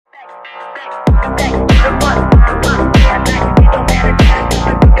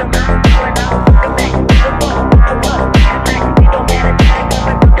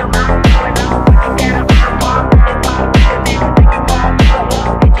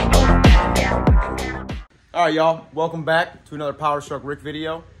Alright y'all, welcome back to another Powerstroke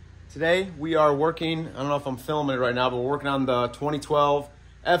video. Today we are working, I don't know if I'm filming it right now, but we're working on the 2012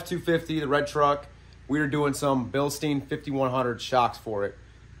 F-250, the red truck. We are doing some Bilstein 5100 shocks for it.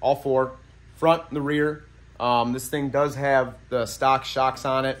 All four, front and the rear. This thing does have the stock shocks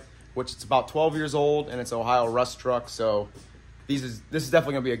on it, which it's about 12 years old and it's an Ohio rust truck, so this is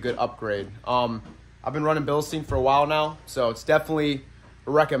definitely gonna be a good upgrade. I've been running Bilstein for a while now, so it's definitely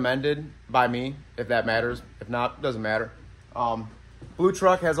recommended by me, if that matters. If not, it doesn't matter. Blue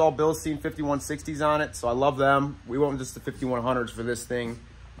truck has all Bilstein 5160s on it, so I love them. We went with just the 5100s for this thing.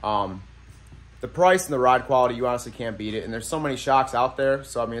 The price and the ride quality, you honestly can't beat it. And there's so many shocks out there,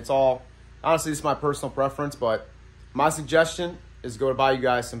 so I mean, it's all, honestly, this is my personal preference, but my suggestion is go to buy you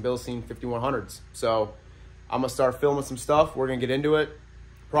guys some Bilstein 5100s. So I'm gonna start filming some stuff. We're gonna get into it.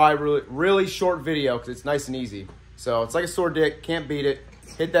 Probably really short video because it's nice and easy. So it's like a sore dick, can't beat it.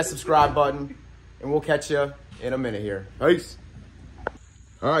 Hit that subscribe button, and we'll catch you in a minute here. Peace.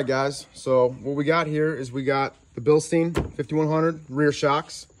 All right, guys. So what we got here is we got the Bilstein 5100 rear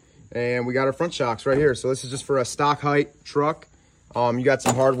shocks, and we got our front shocks right here. So this is just for a stock height truck. You got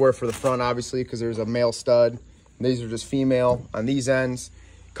some hardware for the front, obviously, because there's a male stud. These are just female on these ends.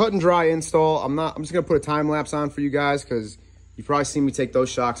 Cut and dry install. I'm just gonna put a time lapse on for you guys because you've probably seen me take those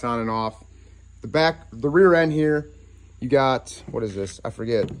shocks on and off. The rear end here, you got, what is this? I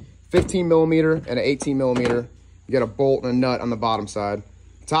forget. 15 millimeter and an 18 millimeter. You got a bolt and a nut on the bottom side.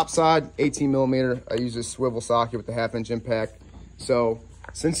 Top side, 18 millimeter. I use this swivel socket with the 1/2 inch impact. So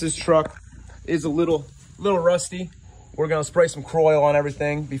since this truck is a little rusty, we're gonna spray some Croil on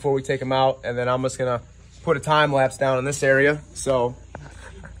everything before we take them out. And then I'm just gonna put a time lapse down in this area. So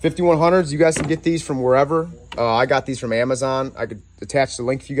 5100s, you guys can get these from wherever. I got these from Amazon. I could attach the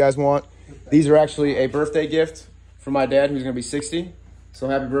link if you guys want. These are actually a birthday gift from my dad, who's gonna be 60. So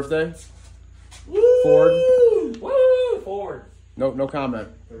happy birthday. Woo! Ford. Woo! Ford. No comment.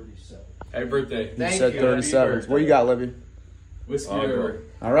 37. Happy birthday. He said 37. What you got, Libby? Whiskey.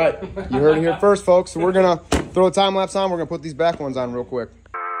 All right, you heard it here first, folks. So we're gonna throw a time lapse on. We're gonna put these back ones on real quick.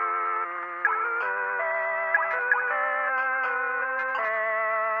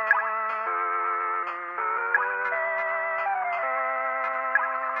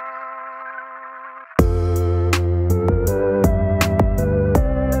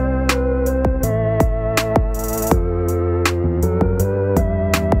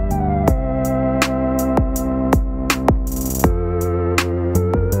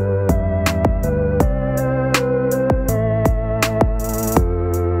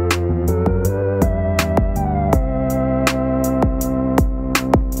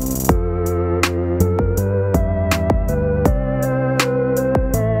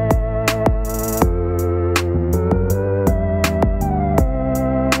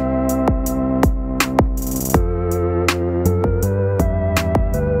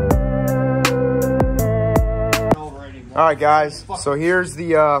 All right, guys, so here's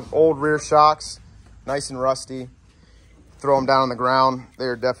the old rear shocks, nice and rusty. Throw them down on the ground.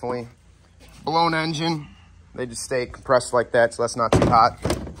 They're definitely blown engine. They just stay compressed like that, so that's not too hot.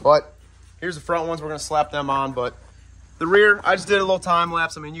 But here's the front ones. We're gonna slap them on, but the rear, I just did a little time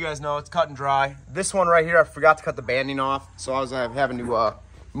lapse. I mean, you guys know it's cut and dry. This one right here, I forgot to cut the banding off, so I was having to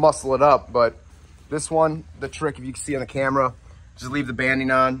muscle it up. But this one, the trick, if you can see on the camera, just leave the banding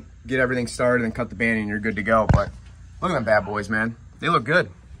on, get everything started, and cut the banding, and you're good to go. But look at them bad boys, man. They look good.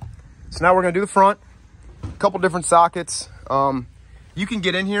 So now we're gonna do the front. A couple different sockets. You can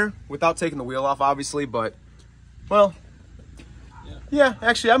get in here without taking the wheel off, obviously, but, well, yeah,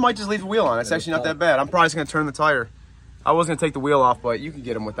 actually, I might just leave the wheel on. It's actually not that bad. I'm probably just gonna turn the tire. I was gonna take the wheel off, but you can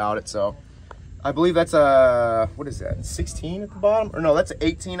get them without it, so. I believe that's a, what is that, 16 at the bottom? Or no, that's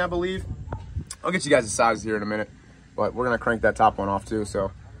 18, I believe. I'll get you guys the size here in a minute, but we're gonna crank that top one off too,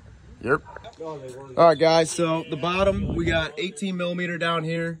 so, yep. All right, guys, so the bottom, we got 18 millimeter down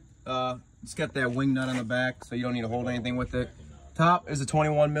here. It's got that wing nut on the back, so you don't need to hold anything with it. Top is a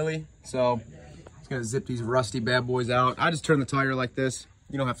 21 milli, so it's gonna zip these rusty bad boys out. I just turn the tire like this.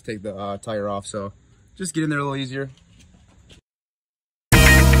 You don't have to take the tire off, so just get in there a little easier.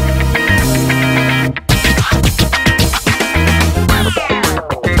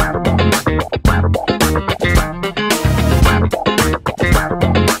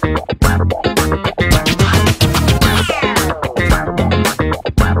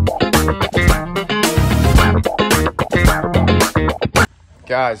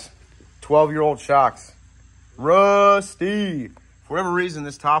 Guys, 12-year-old shocks. Rusty. For whatever reason,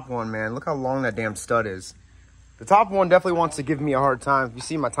 this top one, man, look how long that damn stud is. The top one definitely wants to give me a hard time. If you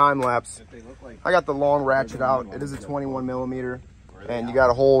see my time lapse, I got the long ratchet out. It is a 21 millimeter, and you got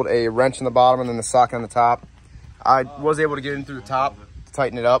to hold a wrench in the bottom and then the socket on the top. I was able to get in through the top to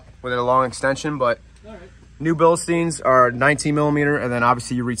tighten it up with a long extension, but new Bilsteins are 19 millimeter, and then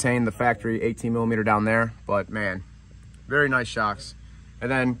obviously you retain the factory 18 millimeter down there. But man, very nice shocks. And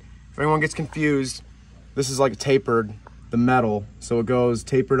then if anyone gets confused, this is like tapered, the metal, so it goes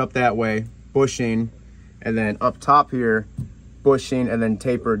tapered up that way, bushing, and then up top here, bushing, and then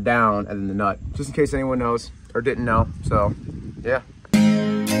tapered down, and then the nut. Just in case anyone knows or didn't know. So, yeah.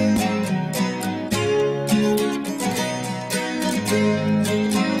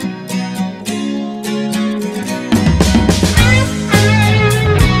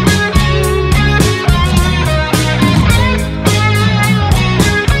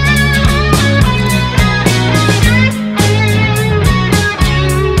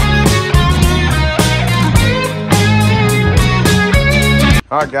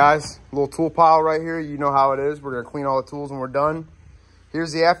 All right, guys, a little tool pile right here. You know how it is. We're gonna clean all the tools when we're done.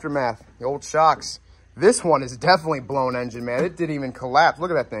 Here's the aftermath, the old shocks. This one is definitely blown engine, man. It didn't even collapse.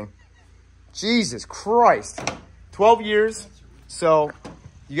 Look at that thing. Jesus Christ. 12 years. So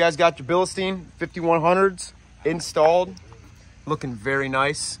you guys got your Bilstein 5100s installed. Looking very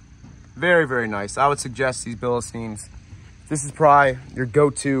nice. Very, very nice. I would suggest these Bilsteins. This is probably your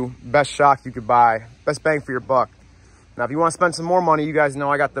go-to best shock you could buy. Best bang for your buck. Now, if you want to spend some more money, you guys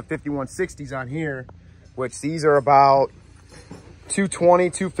know I got the 5160s on here, which these are about $220,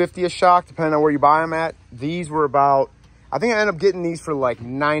 $250 a shock, depending on where you buy them at. These were about, I think I ended up getting these for like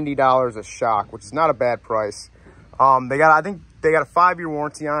 $90 a shock, which is not a bad price. I think they got a 5-year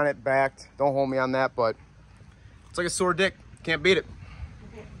warranty on it, backed. Don't hold me on that, but it's like a sore dick. Can't beat it.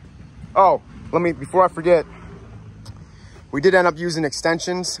 Oh, before I forget, we did end up using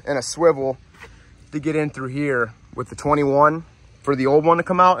extensions and a swivel to get in through here with the 21 for the old one to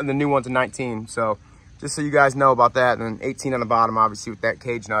come out, and the new one's a 19. So just so you guys know about that, and then 18 on the bottom, obviously, with that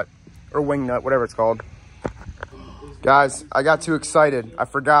cage nut or wing nut, whatever it's called. Guys, I got too excited. I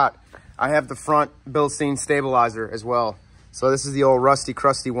forgot. I have the front Bilstein stabilizer as well. So this is the old rusty,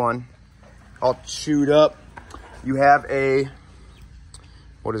 crusty one, all chewed up. You have a,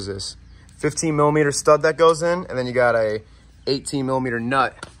 what is this? 15 millimeter stud that goes in, and then you got a 18 millimeter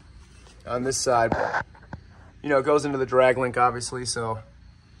nut on this side. You know, it goes into the drag link, obviously, so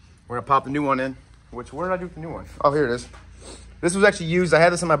we're gonna pop the new one in. Which, where did I do with the new one? Oh, here it is. This was actually used. I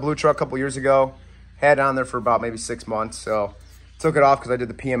had this in my blue truck a couple years ago. Had it on there for about maybe 6 months, so took it off because I did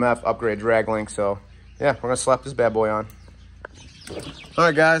the PMF upgrade drag link. So yeah, we're gonna slap this bad boy on. All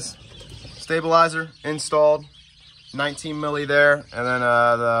right, guys, stabilizer installed, 19 milli there, and then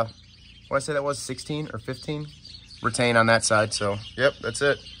what did I say that was, 16 or 15? Retain on that side. So yep, that's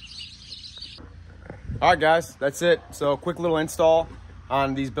it. All right, guys, that's it. So quick little install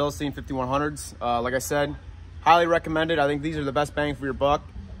on these Bilstein 5100s. Like I said, highly recommended. I think these are the best bang for your buck.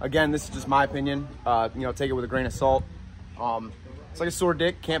 Again, this is just my opinion. You know, take it with a grain of salt. It's like a sore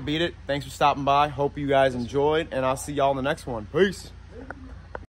dick, can't beat it. Thanks for stopping by. Hope you guys enjoyed, and I'll see y'all in the next one. Peace.